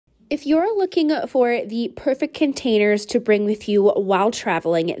If you're looking for the perfect containers to bring with you while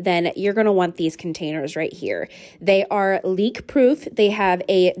traveling, then you're going to want these containers right here. They are leak proof, they have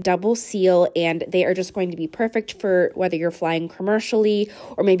a double seal, and they are just going to be perfect for whether you're flying commercially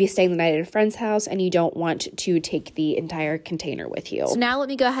or maybe staying the night at a friend's house and you don't want to take the entire container with you. So now let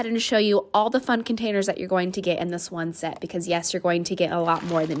me go ahead and show you all the fun containers that you're going to get in this one set, because yes, you're going to get a lot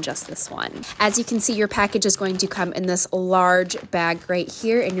more than just this one. As you can see, your package is going to come in this large bag right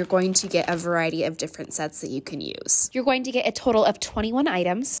here, and you're going to get a variety of different sets that you can use. You're going to get a total of 21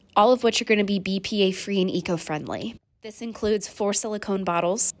 items, all of which are going to be BPA free and eco-friendly. This includes 4 silicone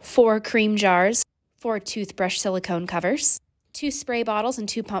bottles, 4 cream jars, 4 toothbrush silicone covers, 2 spray bottles and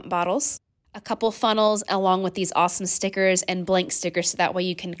 2 pump bottles, a couple funnels, along with these awesome stickers and blank stickers, so that way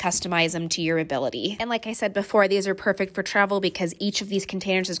you can customize them to your ability. And like I said before, these are perfect for travel because each of these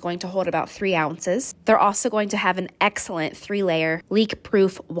containers is going to hold about 3 ounces. They're also going to have an excellent 3-layer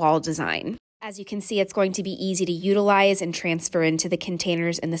leak-proof wall design. As you can see, it's going to be easy to utilize and transfer into the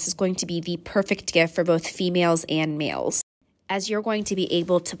containers, and this is going to be the perfect gift for both females and males, as you're going to be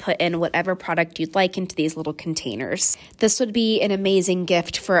able to put in whatever product you'd like into these little containers. This would be an amazing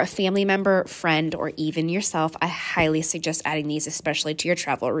gift for a family member, friend, or even yourself. I highly suggest adding these, especially to your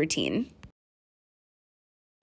travel routine.